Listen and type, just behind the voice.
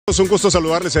Es un gusto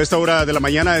saludarles a esta hora de la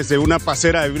mañana desde una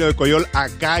pacera de Vino de Coyol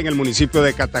acá en el municipio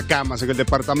de Catacamas, en el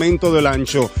departamento de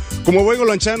Olancho. Como buen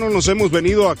olanchano nos hemos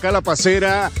venido acá a la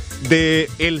pacera de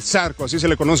El Zarco, así se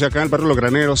le conoce acá en el barrio Los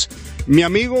Graneros. Mi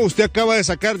amigo, usted acaba de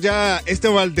sacar ya este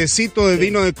baldecito de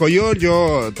Vino de Coyol.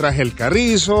 Yo traje el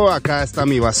carrizo, acá está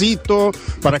mi vasito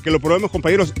para que lo probemos,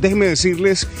 compañeros. Déjenme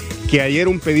decirles que ayer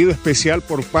un pedido especial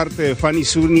por parte de Fanny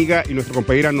Zúñiga y nuestra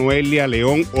compañera Noelia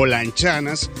León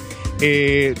Olanchanas.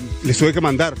 Les tuve que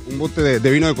mandar un bote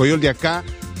de Vino de Coyol de acá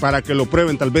para que lo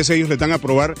prueben. Tal vez ellos les dan a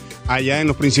probar allá en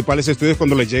los principales estudios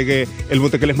cuando les llegue el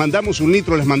bote que les mandamos. 1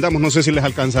 litro les mandamos, no sé si les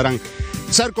alcanzarán.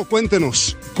 Zarco,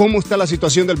 cuéntenos, ¿cómo está la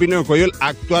situación del Vino de Coyol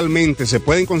actualmente? ¿Se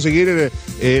pueden conseguir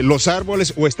los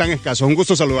árboles o están escasos? Un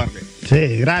gusto saludarle.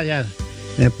 Sí, gracias.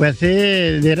 Pues sí,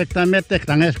 directamente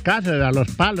están escasos, a los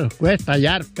palos cuesta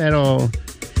hallar, pero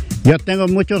yo tengo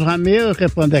muchos amigos que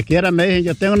por donde quiera me dicen,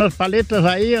 yo tengo unos palitos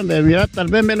ahí, donde mira, tal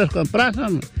vez me los compras.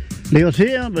 Le digo, sí,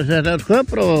 pues se los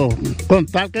compro, con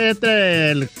tal que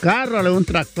entre el carro, un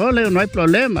tractor, le digo, no hay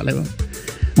problema. Le digo,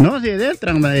 no, si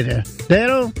entran, me dice,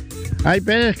 pero hay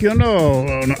veces que uno,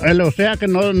 o sea, que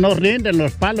no rinden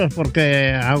los palos,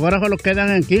 porque ahora solo quedan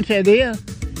en 15 días.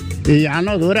 Y ya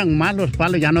no duran más los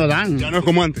palos, ya no dan. Ya no es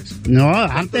como antes. No,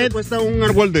 antes. ¿Cuánto cuesta un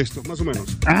árbol de estos, más o menos?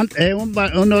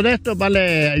 Uno de estos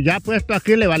vale, ya puesto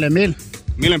aquí le vale 1000.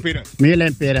 1000 empiras. 1000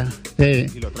 empiras, sí.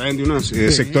 Y lo traen de unos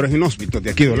sectores inhóspitos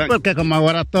de aquí de Olancho. Porque como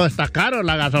ahora todo está caro,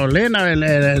 la gasolina,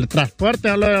 el transporte,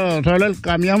 solo el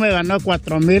camión me ganó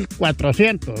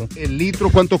 4,400. ¿El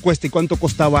litro cuánto cuesta y cuánto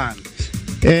costaba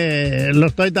antes? Lo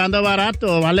estoy dando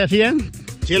barato, vale 100.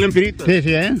 ¿100 empiritas? Sí,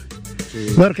 100.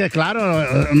 Sí. Porque claro,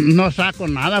 no saco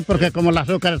nada, porque como el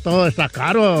azúcar todo está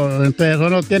caro, entonces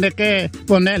uno tiene que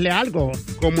ponerle algo.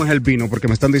 ¿Cómo es el vino? Porque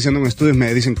me están diciendo en estudios,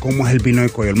 me dicen cómo es el vino de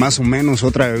Coyol, más o menos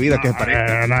otra bebida que es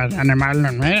pareja. Animal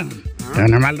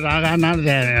va a ganar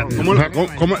de...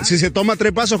 ¿Cómo? Si se toma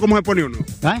 3 vasos, ¿cómo se pone uno?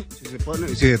 ¿Eh?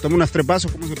 Si se toma unas 3 vasos,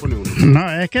 ¿cómo se pone uno?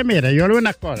 No, es que mire, yo le digo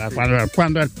una cosa,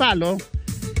 cuando el palo,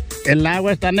 el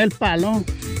agua está en el palo,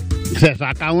 se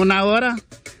saca 1 hora.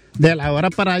 De la hora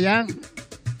para allá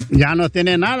ya no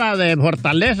tiene nada de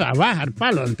fortaleza, baja el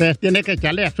palo, entonces tiene que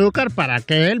echarle azúcar para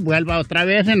que él vuelva otra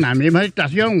vez en la misma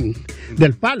situación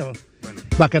del palo,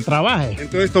 para que trabaje.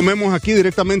 Entonces tomemos aquí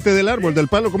directamente del árbol, del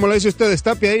palo, como le dice usted,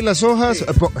 destape ahí las hojas,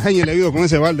 sí. Le ayudo con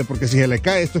ese balde, porque si se le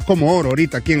cae, esto es como oro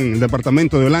ahorita aquí en el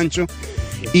departamento de Olancho.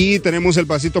 Y tenemos el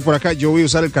vasito por acá, yo voy a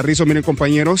usar el carrizo, miren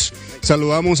compañeros,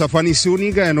 saludamos a Fanny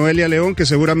Zúñiga, a Noelia León, que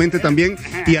seguramente también,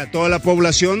 y a toda la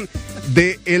población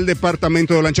del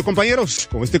departamento de Olancho. Compañeros,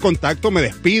 con este contacto me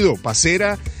despido,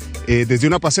 pacera, desde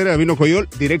una pacera de Vino Coyol,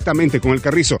 directamente con el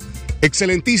carrizo.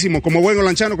 Excelentísimo, como buen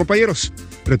olanchano, compañeros.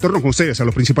 Retorno con ustedes a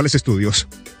los principales estudios.